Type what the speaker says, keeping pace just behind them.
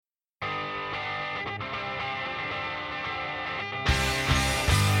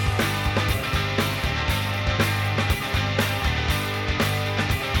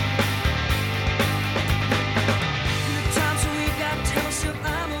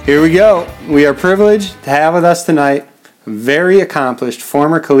Here we go. We are privileged to have with us tonight a very accomplished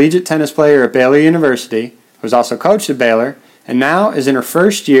former collegiate tennis player at Baylor University, who was also coached at Baylor, and now is in her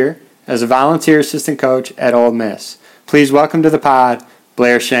first year as a volunteer assistant coach at Ole Miss. Please welcome to the pod,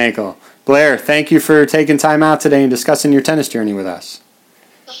 Blair Shankle. Blair, thank you for taking time out today and discussing your tennis journey with us.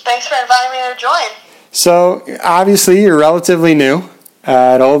 Thanks for inviting me to join. So, obviously, you're relatively new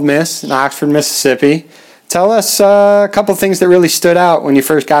at Ole Miss in Oxford, Mississippi. Tell us a couple things that really stood out when you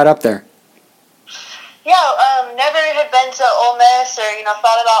first got up there. Yeah, never had been to Ole Miss or,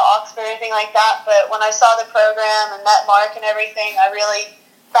 thought about Oxford or anything like that, but when I saw the program and met Mark and everything, I really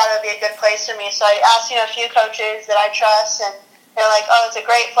thought it would be a good place for me. So I asked, a few coaches that I trust, and they're like, oh, it's a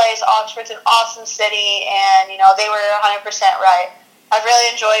great place. Oxford's an awesome city, and, they were 100% right. I've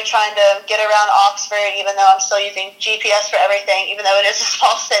really enjoyed trying to get around Oxford, even though I'm still using GPS for everything, even though it is a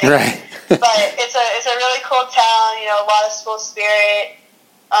small city. Right. But it's a really cool town, a lot of school spirit,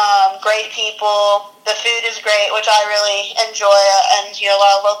 great people. The food is great, which I really enjoy, and, a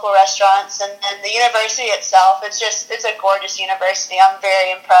lot of local restaurants. And the university itself, it's a gorgeous university. I'm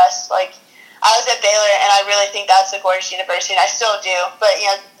very impressed. Like, I was at Baylor, and I really think that's a gorgeous university, and I still do. But,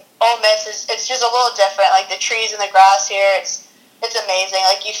 Ole Miss, it's just a little different. Like, the trees and the grass here, it's amazing.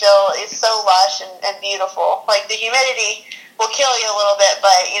 Like, you feel it's so lush and beautiful. Like, the humidity will kill you a little bit,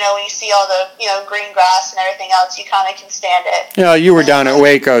 but, when you see all the, green grass and everything else, you kind of can stand it. You were down at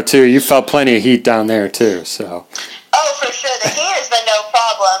Waco, too. You felt plenty of heat down there, too, so. Oh, for sure. The heat has been no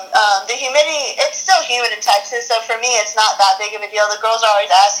problem. The humidity, it's still humid in Texas, so for me, it's not that big of a deal. The girls are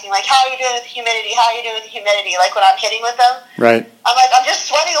always asking, like, how are you doing with the humidity? How are you doing with the humidity? Like, when I'm hitting with them. Right. I'm like, I'm just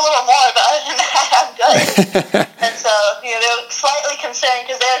sweating a little more, but other than that, I'm good. And so, they're slightly concerned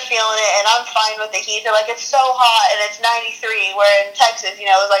because they're feeling it, and I'm fine with the heat. They're like, it's so hot, and it's 93, where in Texas, it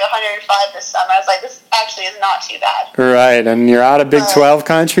was like 105 this summer. I was like, this actually is not too bad. Right, and you're out of Big 12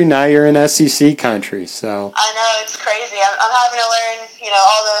 country, now you're in SEC country, so. I know, it's crazy. I'm having to learn,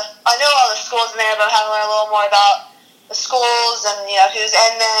 I know all the schools in there, but I'm having to learn a little more about the schools and, who's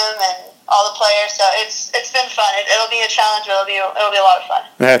in them and all the players, so it's been fun. It'll be a challenge, but it'll be a lot of fun.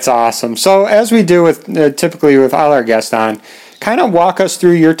 That's awesome. So as we do with typically with all our guests on, kind of walk us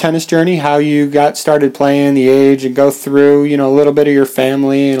through your tennis journey, how you got started playing, the age, and go through, a little bit of your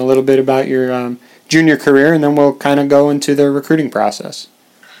family and a little bit about your junior career, and then we'll kind of go into the recruiting process.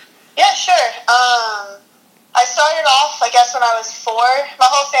 Yeah, sure. I started off, I guess, when I was 4. My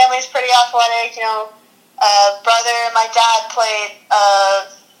whole family's pretty athletic, brother, my dad played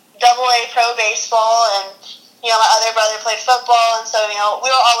AA pro baseball, and, my other brother played football, and so, we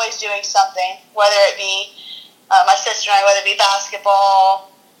were always doing something, whether it be my sister and I, whether it be basketball,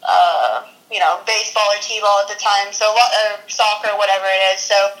 baseball or t-ball at the time, so soccer, whatever it is.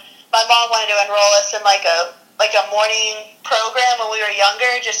 So my mom wanted to enroll us in like a morning program when we were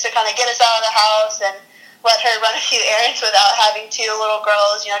younger, just to kind of get us out of the house and let her run a few errands without having 2 little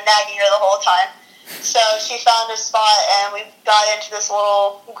girls, nagging her the whole time. So she found a spot, and we got into this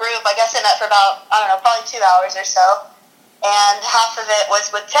little group. I guess I met for about, probably 2 hours or so. And half of it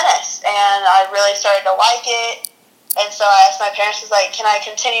was with tennis, and I really started to like it. And so I asked my parents, can I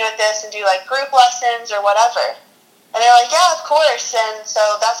continue with this and do, group lessons or whatever? And they're like, yeah, of course. And so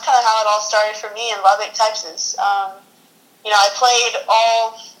that's kind of how it all started for me in Lubbock, Texas. I played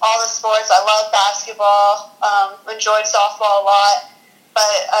all the sports. I love basketball, enjoyed softball a lot. But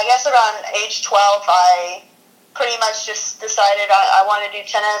I guess around age 12, I pretty much just decided I wanted to do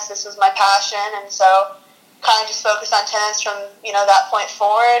tennis. This was my passion. And so kind of just focused on tennis from, that point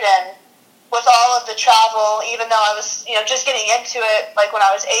forward. And with all of the travel, even though I was, just getting into it, when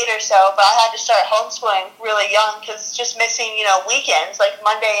I was 8 or so, but I had to start homeschooling really young because just missing, weekends, like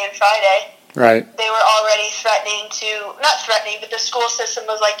Monday and Friday. Right. They were already not threatening, but the school system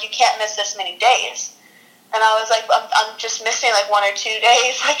was like, you can't miss this many days. And I was like, I'm just missing 1 or 2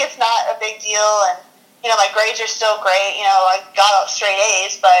 days. It's not a big deal. And, my grades are still great. I got up straight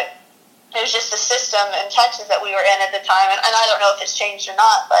A's, but it was just the system in Texas that we were in at the time. And I don't know if it's changed or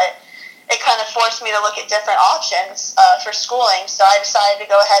not, but it kind of forced me to look at different options for schooling. So I decided to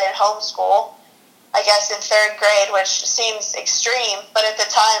go ahead and homeschool, I guess, in 3rd grade, which seems extreme. But at the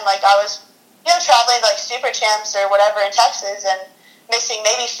time, I was, traveling to, Super Champs or whatever in Texas and missing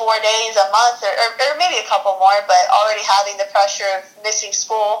maybe 4 days a month or maybe a couple more, but already having the pressure of missing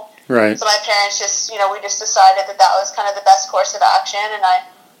school. Right. So my parents just, we just decided that was kind of the best course of action, and I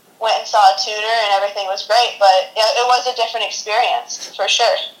went and saw a tutor, and everything was great. But it was a different experience, for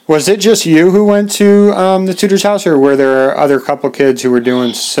sure. Was it just you who went to the tutor's house, or were there other couple kids who were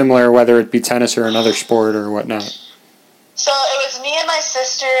doing similar, whether it be tennis or another sport or whatnot? So it was me and my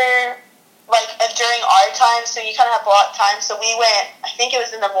sister, during our time, so you kind of have block time. So we went, I think it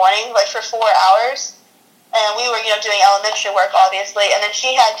was in the morning, like for 4 hours, and we were, doing elementary work, obviously. And then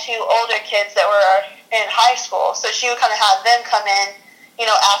she had 2 older kids that were in high school, so she would kind of have them come in,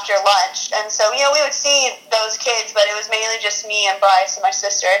 after lunch. And so, we would see those kids, but it was mainly just me and Bryce and my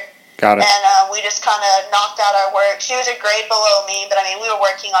sister. Got it. And we just kind of knocked out our work. She was a grade below me, but, we were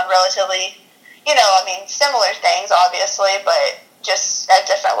working on relatively, similar things, obviously, but just at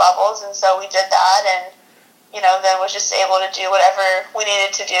different levels. And so we did that, and, then was just able to do whatever we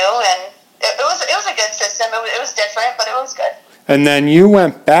needed to do. And it was a good system. It was different, but it was good. And then you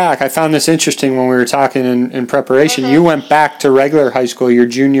went back. I found this interesting when we were talking in preparation. Mm-hmm. You went back to regular high school your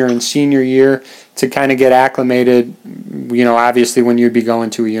junior and senior year to kind of get acclimated, obviously when you'd be going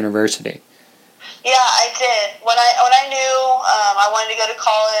to a university. Yeah, I did. When I knew I wanted to go to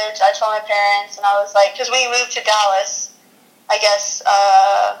college, I told my parents, and I was like, because we moved to Dallas, I guess,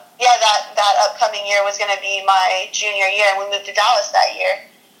 that upcoming year was going to be my junior year, and we moved to Dallas that year.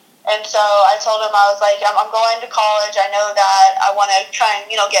 And so I told him, I was like, I'm going to college. I know that I want to try and,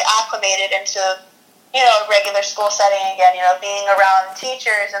 get acclimated into, a regular school setting again, being around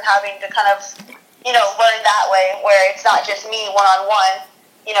teachers and having to kind of, learn that way where it's not just me one-on-one,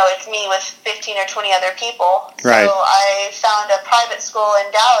 it's me with 15 or 20 other people. Right. So I found a private school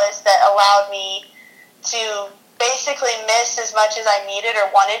in Dallas that allowed me to basically miss as much as I needed or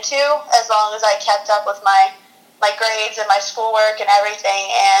wanted to, as long as I kept up with my grades and my schoolwork and everything,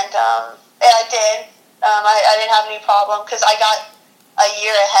 and I did. I didn't have any problem because I got a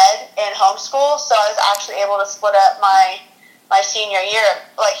year ahead in homeschool, so I was actually able to split up my senior year,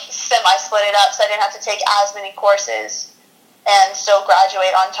 like semi-split it up, so I didn't have to take as many courses and still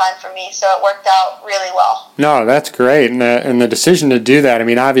graduate on time for me, so it worked out really well. No, that's great, and the decision to do that,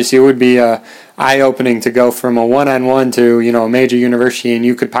 obviously it would be eye-opening to go from a one-on-one to, a major university, and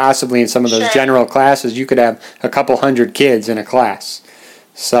you could possibly, in some of those Sure. general classes, you could have a couple hundred kids in a class.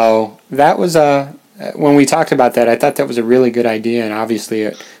 So that was when we talked about that, I thought that was a really good idea, and obviously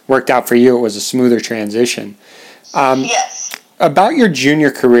it worked out for you. It was a smoother transition. Yes. About your junior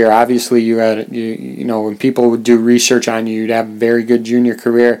career, obviously you had, when people would do research on you, you'd have a very good junior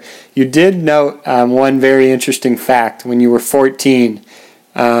career. You did note one very interesting fact when you were 14.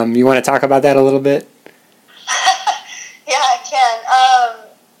 You want to talk about that a little bit? Yeah, I can.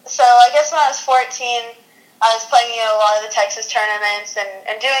 So I guess when I was 14, I was playing a lot of the Texas tournaments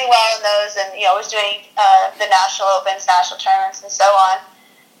and doing well in those, and was doing the national opens, national tournaments, and so on.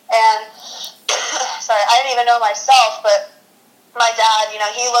 And sorry, I didn't even know myself, but my dad,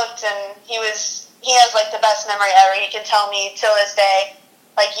 he looked and he has like the best memory ever. He can tell me till this day,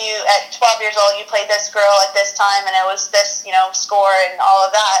 like, you at 12 years old, you played this girl at this time, and it was this, score and all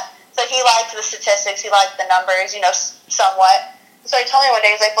of that. So he liked the statistics, he liked the numbers, somewhat. So he told me one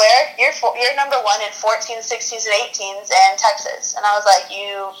day, he's like, Blair, you're number 1 in 14s, 16s, and 18s in Texas. And I was like,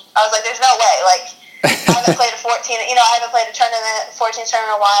 there's no way. Like, I haven't played a 14, I haven't played a 14 tournament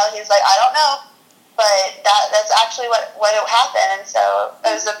in a while. He's like, I don't know. But that's actually what happened, and so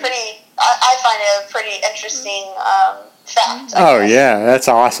it was I find it a pretty interesting fact. Oh, yeah, that's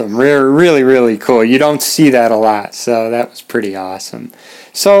awesome. Really, really cool. You don't see that a lot, so that was pretty awesome.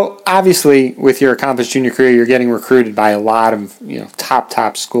 So, obviously, with your accomplished junior career, you're getting recruited by a lot of,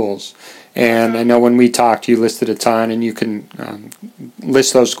 top schools. And I know when we talked, you listed a ton, and you can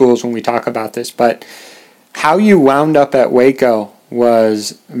list those schools when we talk about this. But how you wound up at Waco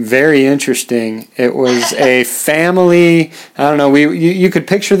was very interesting. It was a family, I don't know, you could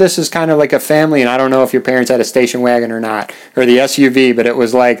picture this as kind of like a family, and I don't know if your parents had a station wagon or not, or the SUV, but it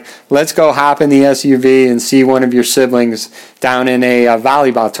was like, let's go hop in the SUV and see one of your siblings down in a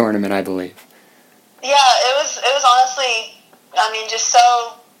volleyball tournament, I believe. Yeah, it was honestly, just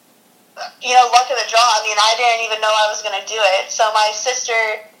so, luck of the draw. I didn't even know I was going to do it. So my sister,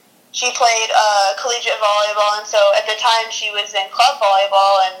 she played collegiate volleyball, and so at the time she was in club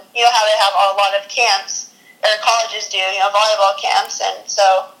volleyball, and how they have a lot of camps, or colleges do, volleyball camps, and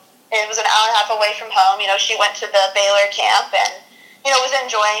so it was an hour and a half away from home. She went to the Baylor camp and, was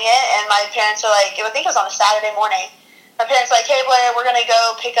enjoying it, and my parents were like, I think it was on a Saturday morning, my parents were like, hey Blair, we're going to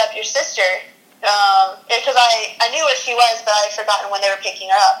go pick up your sister, because I knew what she was, but I had forgotten when they were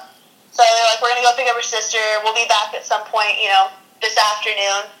picking her up. So they're like, we're going to go pick up her sister, we'll be back at some point, this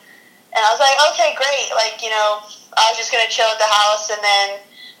afternoon. And I was like, okay, great. Like, I was just going to chill at the house. And then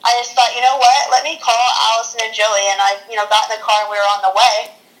I just thought, you know what? Let me call Allison and Joey. And I, got in the car and we were on the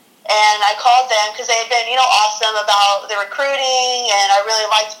way. And I called them because they had been, awesome about the recruiting. And I really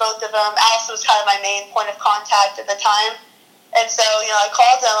liked both of them. Allison was kind of my main point of contact at the time. And so, I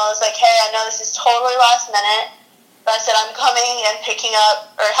called them. I was like, hey, I know this is totally last minute, But I said, I'm coming and picking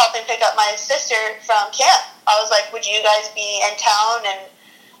up or helping pick up my sister from camp. I was like, would you guys be in town and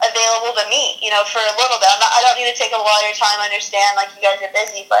available to meet, for a little bit? I don't need to take up a lot of your time. I understand, like, you guys are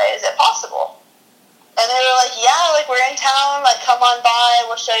busy, but is it possible? And they were like, yeah, like, we're in town. Like, come on by.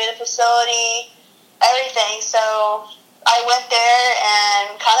 We'll show you the facility, everything. So I went there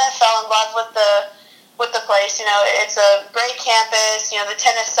and kind of fell in love with the place. It's a great campus. The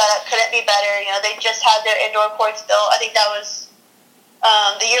tennis setup couldn't be better. They just had their indoor courts built. I think that was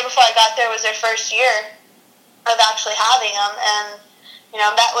the year before I got there was their first year of actually having them. And,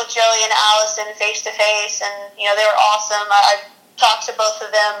 met with Joey and Allison face to face, and, they were awesome. I talked to both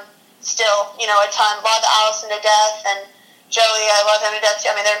of them still, a ton. Love Allison to death, and Joey, I love him to death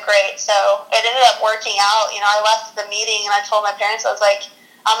too. I mean, they're great. So it ended up working out. I left the meeting and I told my parents, I was like,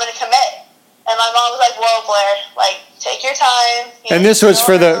 I'm going to commit. And my mom was like, whoa, Blair, like, take your time. And this was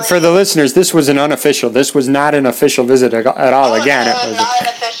for the listeners, this was an unofficial. This was not an official visit at all. Again, it was not an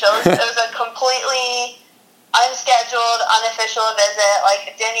official. It was a completely unscheduled, unofficial visit.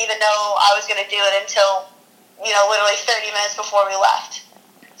 Like, didn't even know I was going to do it until, literally 30 minutes before we left.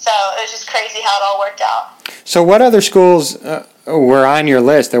 So it was just crazy how it all worked out. So what other schools were on your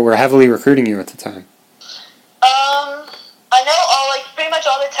list that were heavily recruiting you at the time? I know pretty much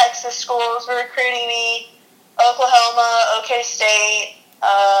all the Texas schools were recruiting me. Oklahoma, OK State,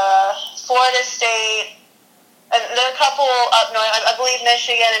 Florida State, and there are a couple up north. I believe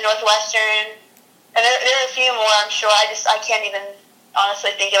Michigan and Northwestern, and there are a few more. I'm sure. I can't even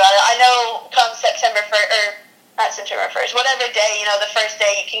honestly think about it. I know come September 1st, or not September 1st, whatever day, the first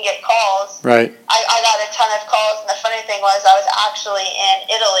day you can get calls. Right. I got a ton of calls, and the funny thing was I was actually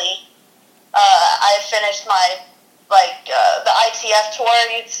in Italy. I had finished my the ITF tour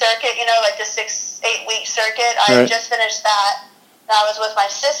circuit, like the 6-8 week circuit. I had just finished that. And I was with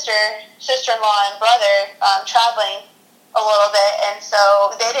my sister-in-law and brother traveling a little bit. And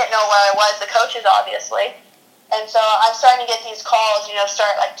so they didn't know where I was, the coaches obviously. And so I'm starting to get these calls,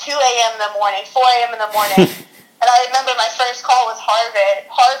 start like 2 a.m. in the morning, 4 a.m. in the morning. And I remember my first call was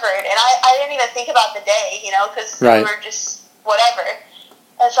Harvard. And I didn't even think about the day, because we were just whatever.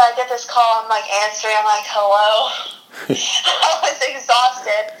 And so I get this call, I'm like answering, I'm like, hello. I was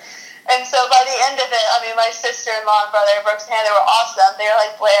exhausted. And so by the end of it, my sister-in-law and brother, Brooks and Hannah, they were awesome. They were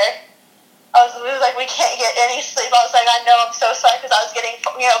like, Blair, we was like, we can't get any sleep. I was like, I know, I'm so sorry, because I was getting,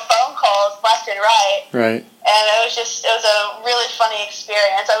 phone calls left and right. Right. And it was a really funny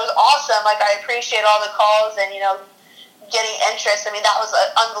experience. It was awesome. Like, I appreciate all the calls and, getting interest. That was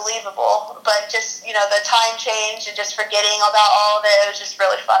unbelievable. But just, the time change and just forgetting about all of it, it was just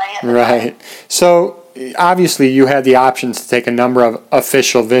really funny. Right. So, obviously, you had the options to take a number of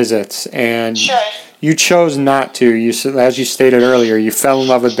official visits, and you chose not to. As you stated earlier, you fell in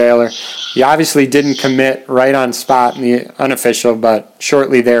love with Baylor. You obviously didn't commit right on spot in the unofficial, but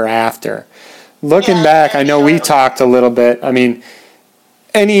shortly thereafter. Looking back, I know we talked a little bit. I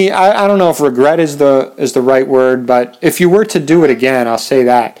don't know if regret is the right word, but if you were to do it again, I'll say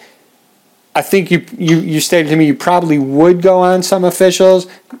that. I think you stated to me you probably would go on some officials.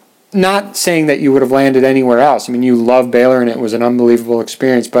 Not saying that you would have landed anywhere else. You love Baylor and it was an unbelievable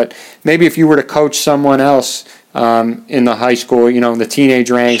experience, but maybe if you were to coach someone else in the high school, in the teenage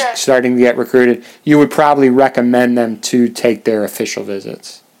ranks, starting to get recruited, you would probably recommend them to take their official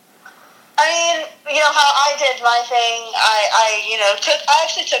visits. How I did my thing, I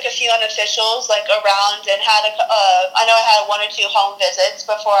actually took a few unofficials, around, and I know I had 1 or 2 home visits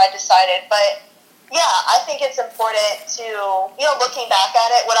before I decided, but yeah, I think it's important to, looking back at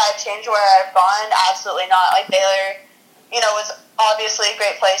it, would I have changed where I've gone? Absolutely not. Baylor, was obviously a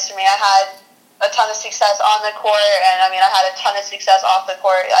great place for me. I had a ton of success on the court, and I had a ton of success off the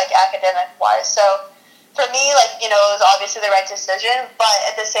court, academic-wise. So for me, it was obviously the right decision, but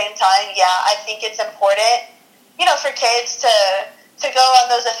at the same time, yeah, I think it's important, for kids to go on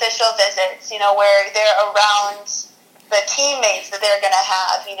those official visits, where they're around the teammates that they're going to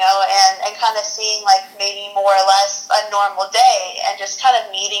have, and kind of seeing, maybe more or less a normal day, and just kind of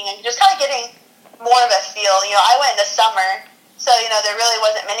meeting and just kind of getting more of a feel. I went in the summer, so, there really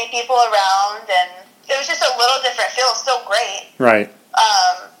wasn't many people around, and it was just a little different feel. It's still great. Right.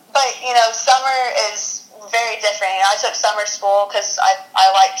 But, summer is very different. I took summer school because I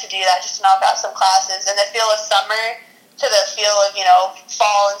like to do that, just to knock out some classes, and the feel of summer to the feel of,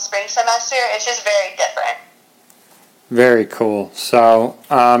 fall and spring semester, it's just very different. Very cool. So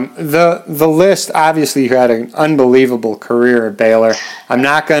the list, obviously you had an unbelievable career at Baylor. I'm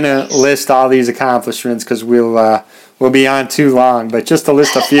not going to list all these accomplishments because we'll be on too long, but just to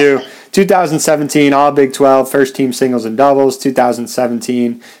list a few, 2017 All Big 12 First Team Singles and Doubles,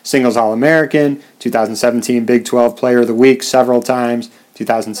 2017 Singles All-American, 2017 Big 12 Player of the Week several times,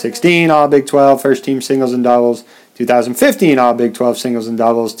 2016 All Big 12 First Team Singles and Doubles, 2015 All Big 12 Singles and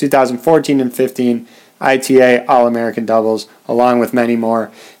Doubles, 2014 and 15 ITA All-American Doubles, along with many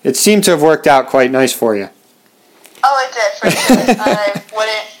more. It seemed to have worked out quite nice for you. Oh, it did, for sure. I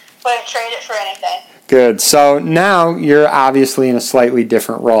wouldn't trade it for anything. Good. So now you're obviously in a slightly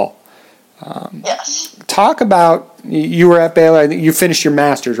different role. Yes. Talk about, you were at Baylor, I think you finished your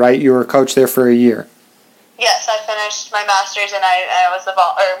master's, right? You were a coach there for a year. Yes, I finished my master's, and I was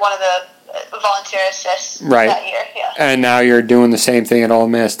one of the volunteer assists that year. Yeah. And now you're doing the same thing at Ole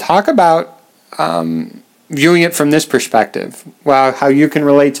Miss. Talk about viewing it from this perspective. Well, how you can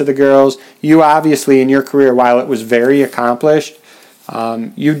relate to the girls. You obviously, in your career, while it was very accomplished,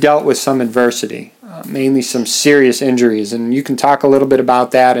 you dealt with some adversity, mainly some serious injuries, and you can talk a little bit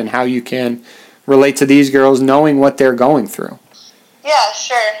about that and how you can relate to these girls knowing what they're going through. Yeah,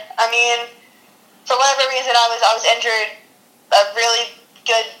 sure. I mean, for whatever reason, I was injured a really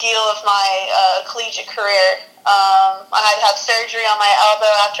good deal of my collegiate career. I had to have surgery on my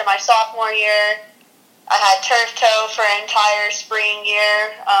elbow after my sophomore year. I had turf toe for an entire spring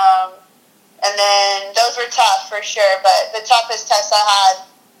year. And then those were tough for sure, but the toughest test I had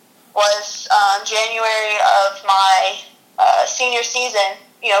was January of my senior season,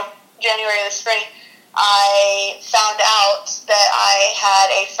 January of the spring. I found out that I had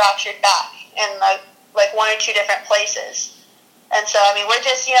a fractured back in like one or two different places. And so, I mean, we're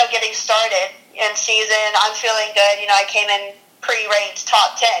just, getting started in season. I'm feeling good. I came in pre-ranked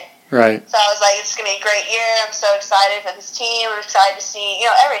top 10. Right. So I was like, it's going to be a great year. I'm so excited for this team. I'm excited to see,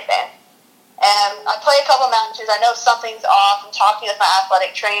 everything. And I play a couple matches. I know something's off. I'm talking with my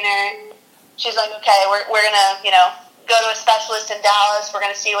athletic trainer. She's like, okay, we're going to, go to a specialist in Dallas. We're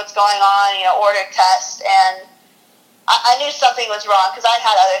going to see what's going on, order tests. And I knew something was wrong because I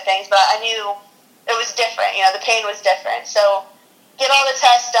had other things, but I knew it was different. The pain was different. So get all the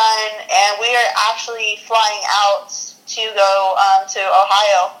tests done, and we are actually flying out to go to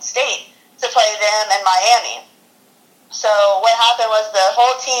Ohio State to play them in Miami. So what happened was the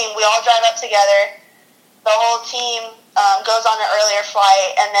whole team, we all drive up together. The whole team goes on an earlier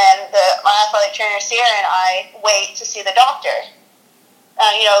flight, and then my athletic trainer, Sierra, and I wait to see the doctor.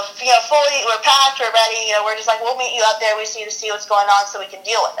 Fully, we're packed, we're ready. We're just like, we'll meet you up there. We just need to see what's going on so we can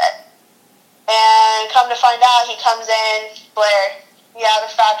deal with it. And come to find out, he comes in, Blair, you have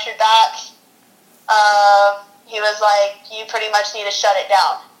a fractured back. He was like, you pretty much need to shut it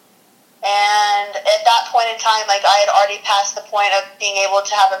down. And at that point in time, I had already passed the point of being able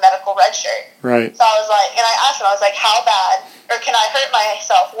to have a medical red shirt. Right. So I was like, and I asked him, I was like, how bad, or can I hurt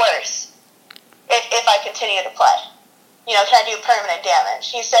myself worse if I continue to play? Can I do permanent damage?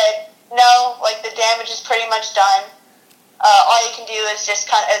 He said, no, the damage is pretty much done. All you can do is just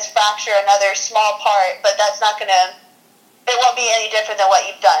is fracture another small part, but that's not going to, it won't be any different than what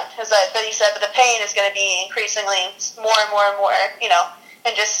you've done. But he said, but the pain is going to be increasingly more and more and more,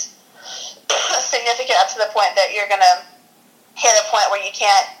 and just significant up to the point that you're going to hit a point where you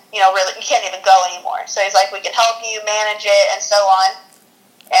can't, you can't even go anymore. So he's like, we can help you manage it and so on.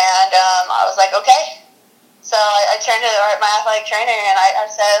 And I was like, okay. So I turned to my athletic trainer and I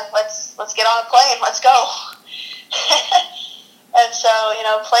said, let's get on a plane. Let's go. And so,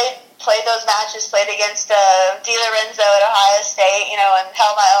 played those matches, played against Di Lorenzo at Ohio State, and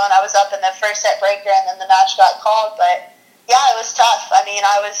held my own. I was up in the first set breaker and then the match got called. But, yeah, it was tough. I mean,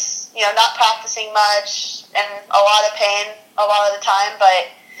 I was, not practicing much and a lot of pain a lot of the time. But,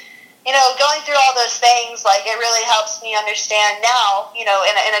 going through all those things, it really helps me understand now, in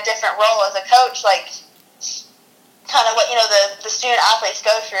a different role as a coach, kind of what, the student athletes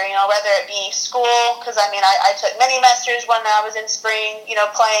go through, whether it be school, because, I took many semesters when I was in spring,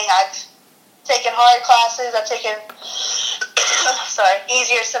 playing. I've taken hard classes. I've taken,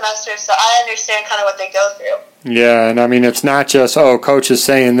 easier semesters, so I understand kind of what they go through. Yeah, and it's not just, coach is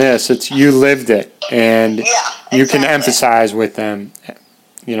saying this. It's you lived it, and you can emphasize with them,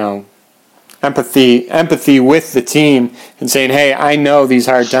 empathy with the team and saying, hey, I know these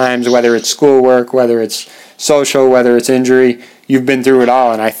hard times, whether it's schoolwork, whether it's social, whether it's injury, you've been through it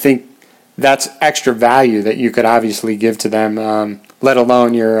all, and I think that's extra value that you could obviously give to them, let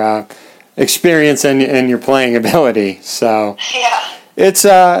alone your experience and your playing ability. So yeah, it's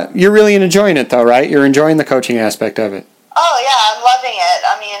you're really enjoying it though, right? You're enjoying the coaching aspect of it. Oh yeah, I'm loving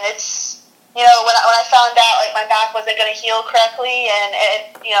it. It's when I found out my back wasn't going to heal correctly, and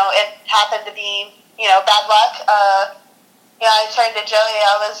it happened to be bad luck. I turned to Joey.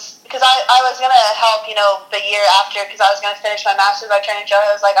 I was because I was going to help, the year after, because I was going to finish my master's by training Joe.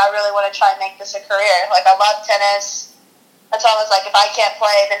 I was like, I really want to try and make this a career. Like, I love tennis. That's why I was like, if I can't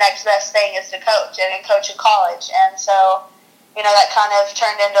play, the next best thing is to coach, and coach in college. And so, that kind of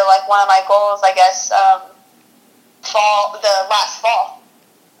turned into, like, one of my goals, I guess, the last fall.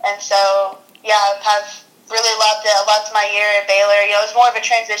 And so, yeah, I've really loved it. I loved my year at Baylor. It was more of a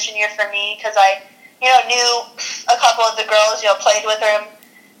transition year for me because I, knew a couple of the girls, played with them,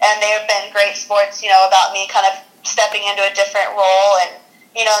 and they've been great sports, about me kind of stepping into a different role and,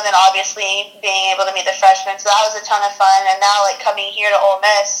 and then obviously being able to meet the freshmen. So that was a ton of fun. And now, like, coming here to Ole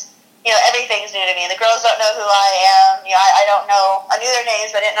Miss, everything's new to me. The girls don't know who I am. I don't know. I knew their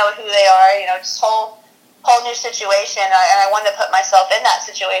names, but I didn't know who they are. Just whole new situation. And I wanted to put myself in that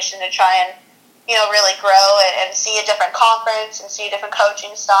situation to try and, really grow and see a different conference and see a different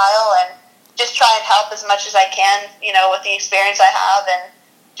coaching style and just try and help as much as I can, with the experience I have, and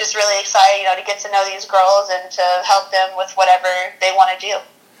just really excited, to get to know these girls and to help them with whatever they want to do.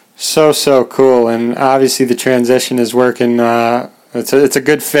 So cool. And obviously the transition is working. It's a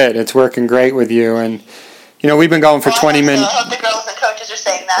good fit. It's working great with you. And, we've been going for 20 minutes. I hope the girls and coaches are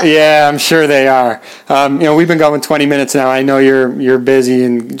saying that. Yeah, I'm sure they are. We've been going 20 minutes now. I know you're busy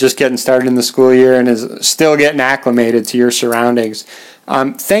and just getting started in the school year and is still getting acclimated to your surroundings.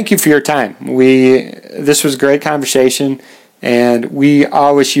 Thank you for your time. This was a great conversation, and we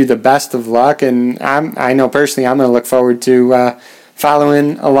all wish you the best of luck. And I know personally I'm going to look forward to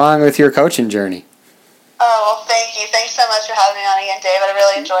following along with your coaching journey. Oh, well, thank you. Thanks so much for having me on again, Dave. I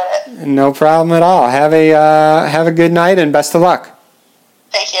really enjoyed it. No problem at all. Have a good night and best of luck.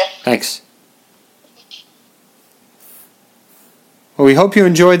 Thank you. Thanks. Well, we hope you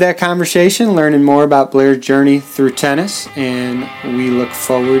enjoyed that conversation, learning more about Blair's journey through tennis, and we look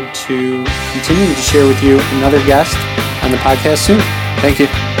forward to continuing to share with you another guest on the podcast soon. Thank you.